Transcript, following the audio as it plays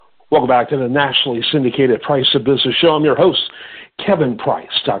Welcome back to the nationally syndicated Price of Business Show. I'm your host, Kevin Price,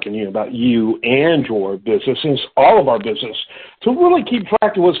 talking to you about you and your business, and it's all of our business, to really keep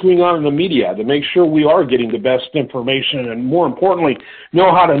track of what's going on in the media, to make sure we are getting the best information, and more importantly,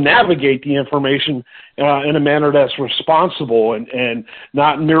 know how to navigate the information in a manner that's responsible and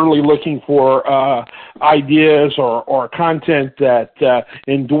not merely looking for ideas or content that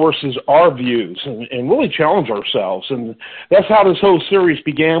endorses our views and really challenge ourselves. And that's how this whole series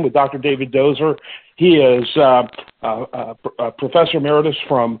began with Dr. David Dozer. He is a professor emeritus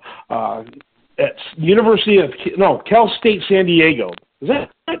from at Cal State San Diego. Is that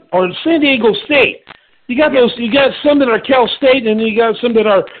right? Or San Diego State? You got those. You got some that are Cal State, and you got some that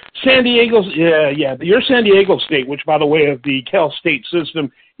are San Diego. Yeah. You're San Diego State, which, by the way, of the Cal State system,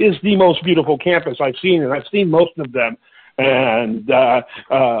 is the most beautiful campus I've seen, and I've seen most of them. And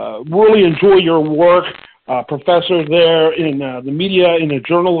really enjoy your work, professor there in the media, in the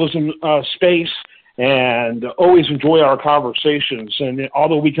journalism space. And always enjoy our conversations. And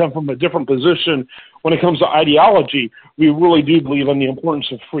although we come from a different position when it comes to ideology, we really do believe in the importance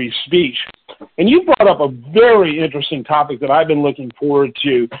of free speech. And you brought up a very interesting topic that I've been looking forward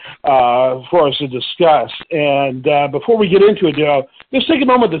to for us to discuss. And before we get into it, just take a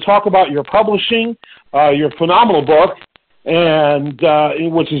moment to talk about your publishing, your phenomenal book, and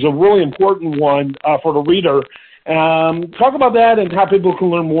which is a really important one for the reader. Talk about that and how people can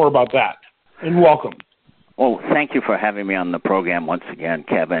learn more about that. And welcome. Well, thank you for having me on the program once again,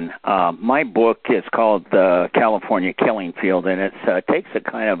 Kevin. My book is called The California Killing Field, and it takes a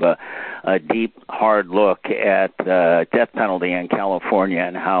kind of a deep, hard look at the death penalty in California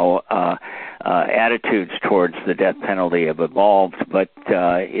and how attitudes towards the death penalty have evolved, but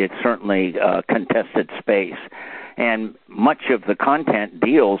it's certainly a contested space. And much of the content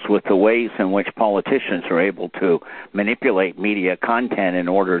deals with the ways in which politicians are able to manipulate media content in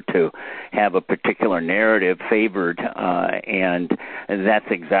order to have a particular narrative favored, and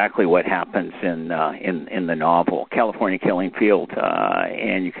that's exactly what happens in the novel, California Killing Field.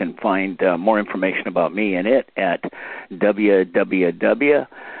 And you can find more information about me in it at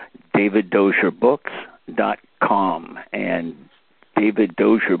www.daviddozierbooks.com. And David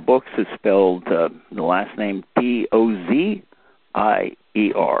Dozier Books is spelled the last name Dozier.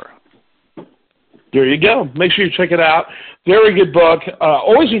 There you go. Make sure you check it out. Very good book.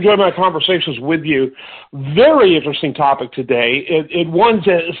 Always enjoy my conversations with you. Very interesting topic today.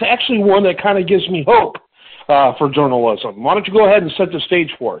 It's actually one that kind of gives me hope for journalism. Why don't you go ahead and set the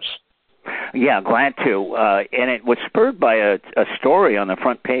stage for us? Yeah, glad to. And it was spurred by a story on the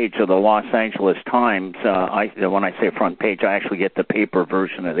front page of the Los Angeles Times. When I say front page, I actually get the paper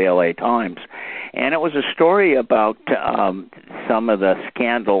version of the LA Times. And it was a story about some of the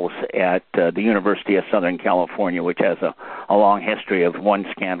scandals at the University of Southern California, which has a long history of one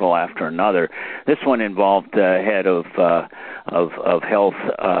scandal after another. This one involved the head of health,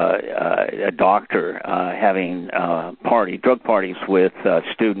 a doctor, having drug parties with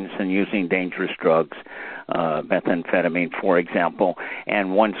students and using dangerous drugs, methamphetamine, for example.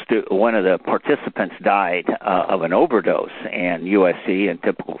 And one of the participants died of an overdose, and USC, in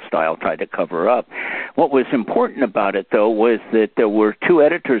typical style, tried to cover up. What was important about it, though, was that there were two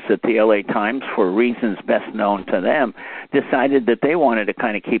editors at the LA Times, for reasons best known to them, decided that they wanted to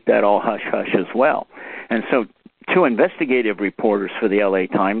kind of keep that all hush-hush as well. And so two investigative reporters for the LA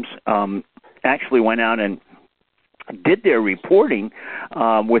Times actually went out and did their reporting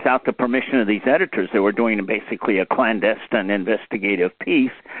without the permission of these editors. They were doing basically a clandestine investigative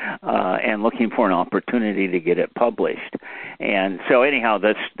piece and looking for an opportunity to get it published. And so anyhow,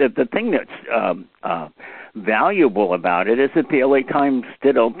 the thing that's valuable about it is that the LA Times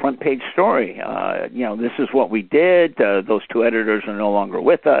did a front page story. This is what we did. Those two editors are no longer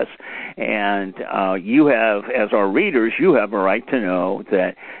with us. And you have, as our readers, you have a right to know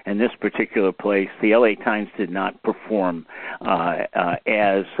that in this particular place, the LA Times did not perform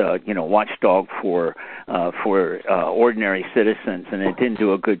as watchdog for ordinary citizens, and it didn't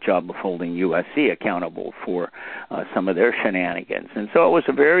do a good job of holding USC accountable for some of their shenanigans. And so it was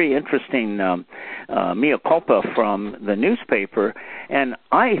a very interesting mea culpa from the newspaper. And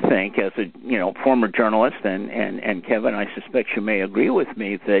I think, as a former journalist, and Kevin, I suspect you may agree with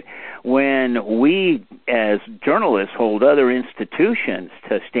me, that when we as journalists hold other institutions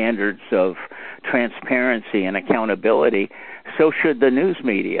to standards of transparency and accountability, so should the news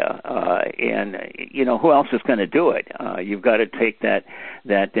media. And who else is going to do it? You've got to take that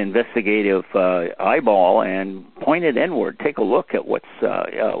investigative eyeball and point it inward. Take a look at what's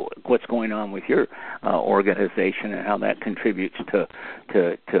going on with your organization and how that contributes to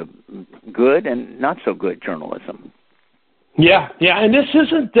good and not so good journalism. Yeah, and this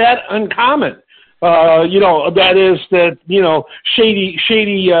isn't that uncommon.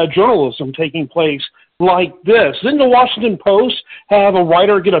 Shady journalism taking place like this. Didn't the Washington Post have a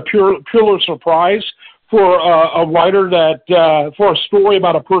writer get a Pulitzer Prize for a writer for a story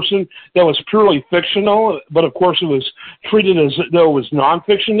about a person that was purely fictional, but of course it was treated as though it was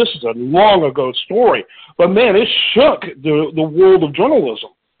nonfiction? This is a long ago story, but man, it shook the world of journalism.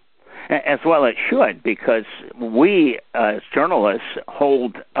 As well it should, because we as journalists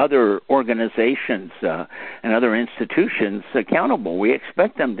hold other organizations and other institutions accountable. We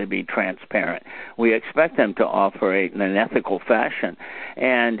expect them to be transparent. We expect them to operate in an ethical fashion.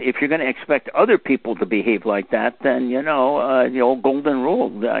 And if you're going to expect other people to behave like that, then, the old golden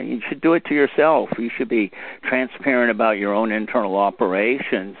rule, you should do it to yourself. You should be transparent about your own internal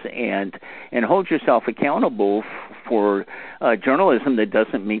operations and hold yourself accountable for journalism that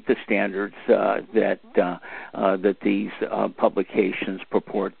doesn't meet the standards that these publications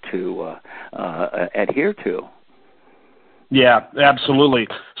purport to adhere to. Yeah, absolutely.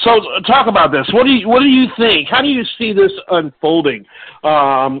 So talk about this. What do you think? How do you see this unfolding?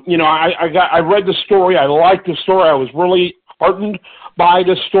 I read the story. I liked the story. I was really heartened by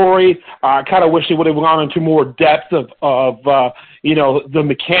the story. I kind of wish they would have gone into more depth of the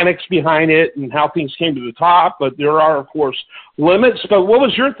mechanics behind it and how things came to the top. But there are, of course, limits. But what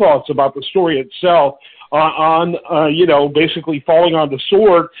was your thoughts about the story itself on basically falling on the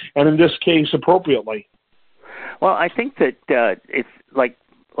sword, and in this case, appropriately? Well, I think that it's like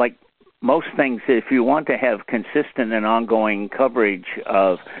most things, if you want to have consistent and ongoing coverage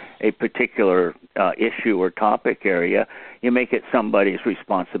of a particular issue or topic area, you make it somebody's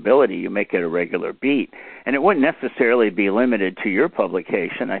responsibility. You make it a regular beat. And it wouldn't necessarily be limited to your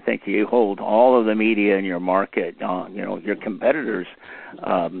publication. I think you hold all of the media in your market, your competitors,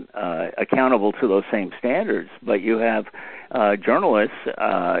 accountable to those same standards. But you have journalists,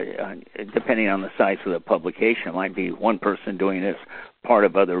 depending on the size of the publication, it might be one person doing this, part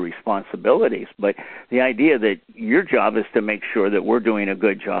of other responsibilities. But the idea that your job is to make sure that we're doing a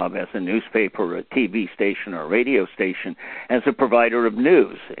good job as a newspaper or a TV station or a radio station as a provider of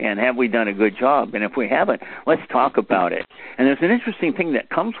news. And have we done a good job? And if we haven't, let's talk about it. And there's an interesting thing that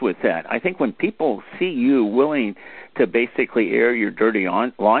comes with that. I think when people see you willing to basically air your dirty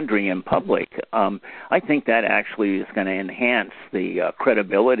laundry in public, I think that actually is going to enhance the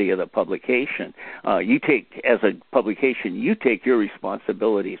credibility of the publication. As a publication, you take your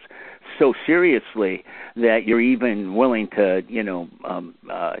responsibilities so seriously that you're even willing to,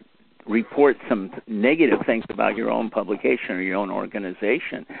 report some negative things about your own publication or your own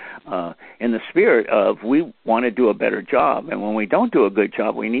organization in the spirit of we want to do a better job. And when we don't do a good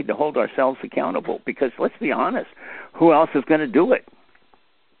job, we need to hold ourselves accountable because, let's be honest, who else is going to do it?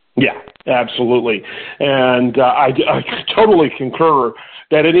 Yeah, absolutely. And I totally concur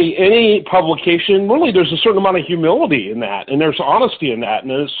that any publication, really there's a certain amount of humility in that, and there's honesty in that,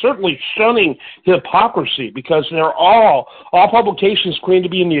 and it's certainly shunning hypocrisy because they're all publications claim to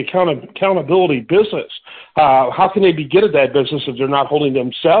be in the accountability business. How can they be good at that business if they're not holding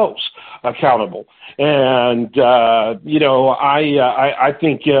themselves accountable? And I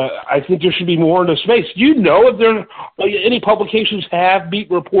think there should be more in this space. Do you know if there any publications have beat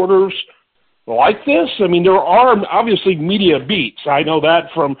reporters like this? I mean, there are obviously media beats. I know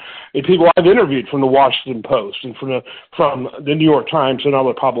that from the people I've interviewed from the Washington Post and from the New York Times and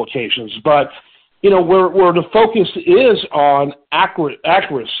other publications. But where the focus is on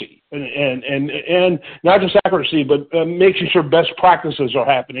accuracy and not just accuracy, but making sure best practices are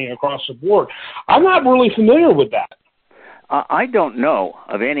happening across the board. I'm not really familiar with that. I don't know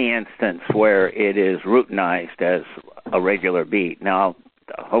of any instance where it is routinized as a regular beat. Now,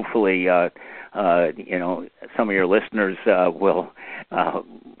 hopefully, some of your listeners will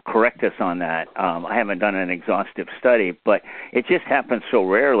correct us on that. I haven't done an exhaustive study, but it just happens so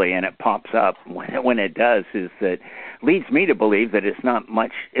rarely, and it pops up when it does. Is that leads me to believe that it's not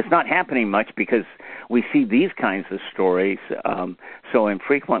happening much because we see these kinds of stories so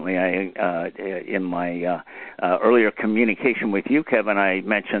infrequently. In my earlier communication with you, Kevin, I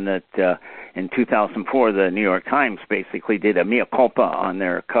mentioned that in 2004, the New York Times basically did a mea culpa on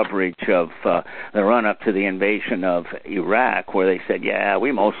their coverage of the run-up to the invasion of Iraq, where they said, yeah,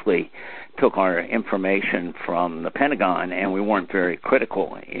 we mostly took our information from the Pentagon, and we weren't very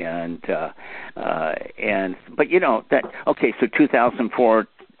critical. So 2004,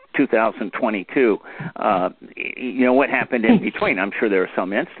 2022 what happened in between? I'm sure there are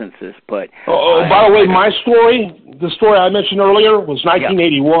some instances, but by the way, the story I mentioned earlier was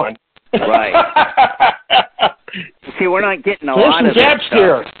 1981. Yep. Right. See, we're not getting a lot of that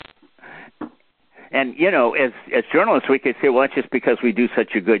scare. And, as journalists, we could say, well, that's just because we do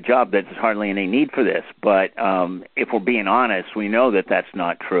such a good job that there's hardly any need for this. But if we're being honest, we know that that's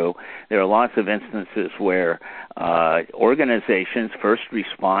not true. There are lots of instances where organizations' first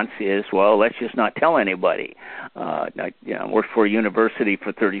response is, well, let's just not tell anybody. I worked for a university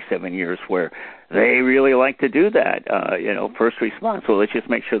for 37 years where they really like to do that, first response. Well, let's just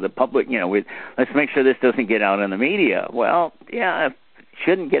make sure the public, let's make sure this doesn't get out in the media. Well, yeah,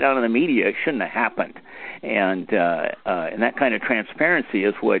 shouldn't get out in the media. It shouldn't have happened. And that kind of transparency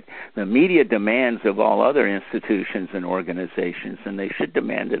is what the media demands of all other institutions and organizations, and they should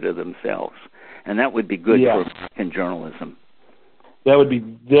demand it of themselves. And that would be good in journalism. That would be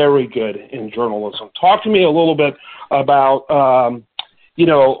very good in journalism. Talk to me a little bit about,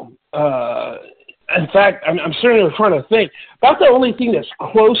 in fact, I'm sitting there trying to think. About the only thing that's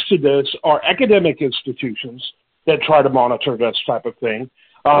close to this are academic institutions that try to monitor this type of thing.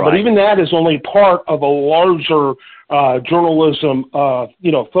 Right. But even that is only part of a larger journalism,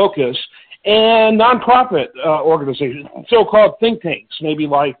 focus. And nonprofit organizations, so-called think tanks, maybe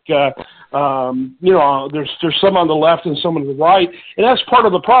like, there's some on the left and some on the right. And that's part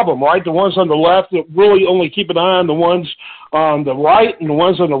of the problem, right? The ones on the left that really only keep an eye on the ones on the right, and the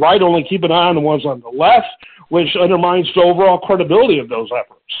ones on the right only keep an eye on the ones on the left, which undermines the overall credibility of those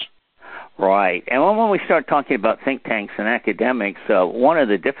efforts. Right. And when we start talking about think tanks and academics, one of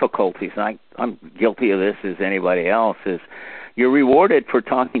the difficulties, and I'm guilty of this as anybody else, is you're rewarded for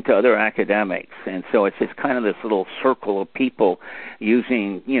talking to other academics. And so it's just kind of this little circle of people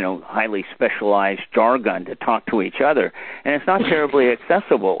using, highly specialized jargon to talk to each other. And it's not terribly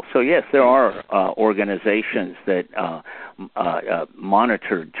accessible. So, yes, there are organizations that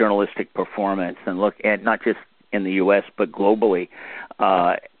monitor journalistic performance and look at not just in the U.S. but globally.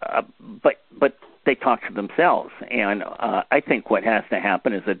 But they talk to themselves. And I think what has to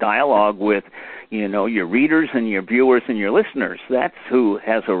happen is a dialogue with, your readers and your viewers and your listeners. That's who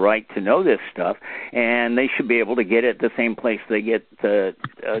has a right to know this stuff, and they should be able to get it the same place they get the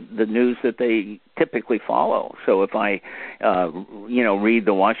news that they typically follow. So if I, read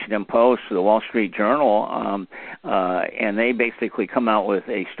the Washington Post or the Wall Street Journal, and they basically come out with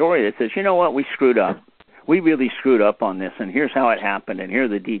a story that says, you know what, we screwed up. We really screwed up on this, and here's how it happened, and here are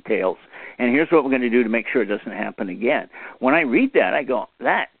the details, and here's what we're going to do to make sure it doesn't happen again. When I read that, I go,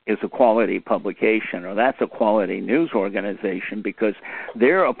 that is a quality publication, or that's a quality news organization, because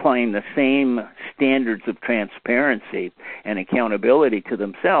they're applying the same standards of transparency and accountability to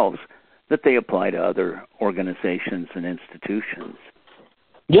themselves that they apply to other organizations and institutions.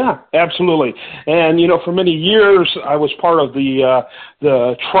 Yeah, absolutely. And, for many years, I was part of the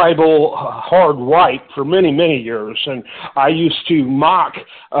tribal hard right for many, many years. And I used to mock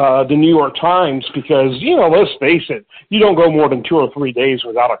the New York Times because, let's face it, you don't go more than 2 or 3 days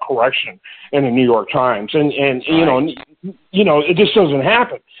without a correction in the New York Times. And it just doesn't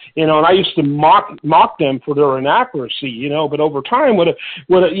happen. And I used to mock them for their inaccuracy, but over time, and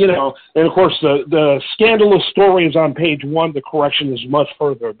of course the scandalous story is on page 1, the correction is much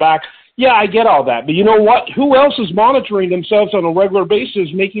further back. Yeah, I get all that. But you know what? Who else is monitoring themselves on a regular basis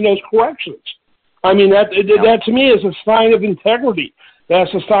making those corrections? I mean, that to me is a sign of integrity.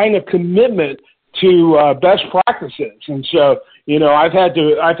 That's a sign of commitment to best practices. And so, I've had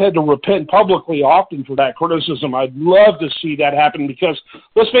to repent publicly often for that criticism. I'd love to see that happen because,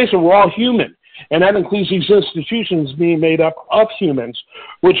 let's face it, we're all human. And that includes these institutions being made up of humans,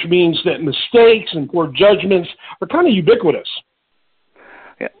 which means that mistakes and poor judgments are kind of ubiquitous.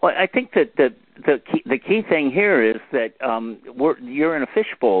 Yeah, well, I think that the key thing here is that you're in a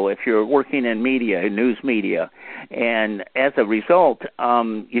fishbowl if you're working in media, news media, and as a result,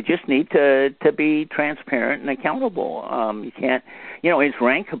 you just need to be transparent and accountable. You can't, it's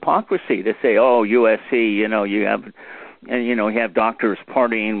rank hypocrisy to say, oh, USC, you have doctors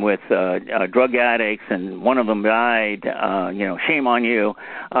partying with drug addicts and one of them died, shame on you.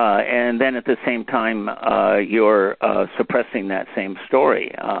 And then at the same time, you're suppressing that same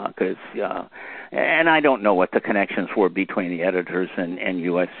story because and I don't know what the connections were between the editors and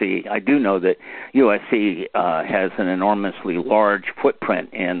USC. I do know that USC has an enormously large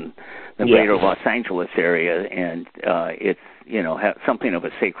footprint in the greater Los Angeles area, and it's something of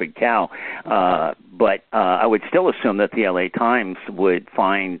a sacred cow. But I would still assume that the LA Times would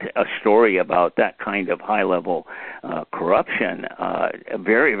find a story about that kind of high-level corruption a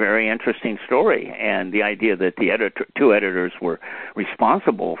very, very interesting story. And the idea that the two editors were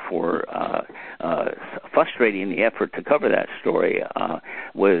responsible for frustrating the effort to cover that story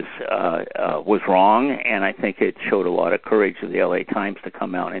was wrong. And I think it showed a lot of courage of the LA Times to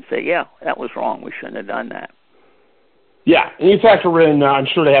come out and say, yeah, that was wrong. We shouldn't have done that. Yeah, and you factor in, I'm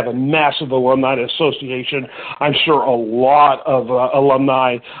sure they have a massive alumni association. I'm sure a lot of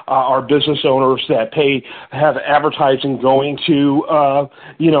alumni are business owners that have advertising going to,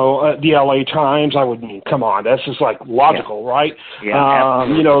 the LA Times. I would mean, come on, that's just like logical, right? Yeah,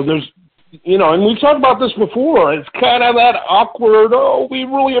 there's, and we've talked about this before. It's kind of that awkward, we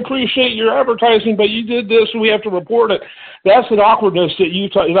really appreciate your advertising, but you did this, and we have to report it. That's an awkwardness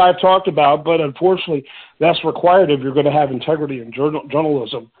that I've talked about, but unfortunately, that's required if you're going to have integrity in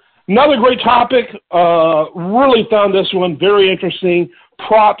journalism. Another great topic. Really found this one very interesting.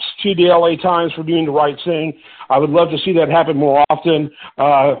 Props to the LA Times for doing the right thing. I would love to see that happen more often.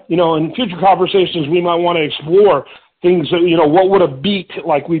 In future conversations, we might want to explore things that, what would a beat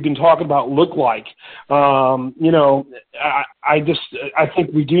like we've been talking about look like? I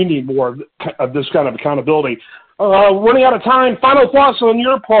think we do need more of this kind of accountability. Running out of time. Final thoughts on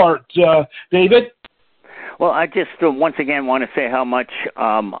your part, David? Well, I just once again want to say how much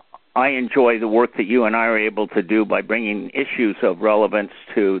I enjoy the work that you and I are able to do by bringing issues of relevance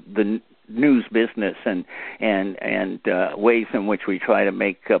to the news business and ways in which we try to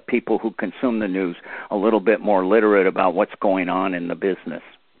make people who consume the news a little bit more literate about what's going on in the business.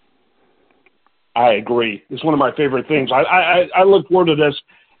 I agree. It's one of my favorite things. I look forward to this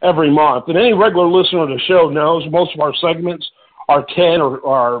every month. And any regular listener to the show knows most of our segments are 10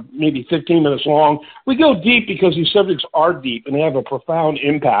 or maybe 15 minutes long. We go deep because these subjects are deep and they have a profound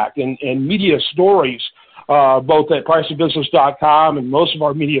impact. And media stories, both at priceofbusiness.com and most of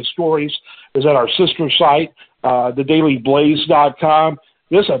our media stories is at our sister site, thedailyblaze.com.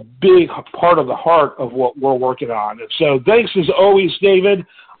 This is a big part of the heart of what we're working on. And so thanks as always, David.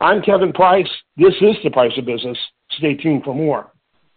 I'm Kevin Price. This is The Price of Business. Stay tuned for more.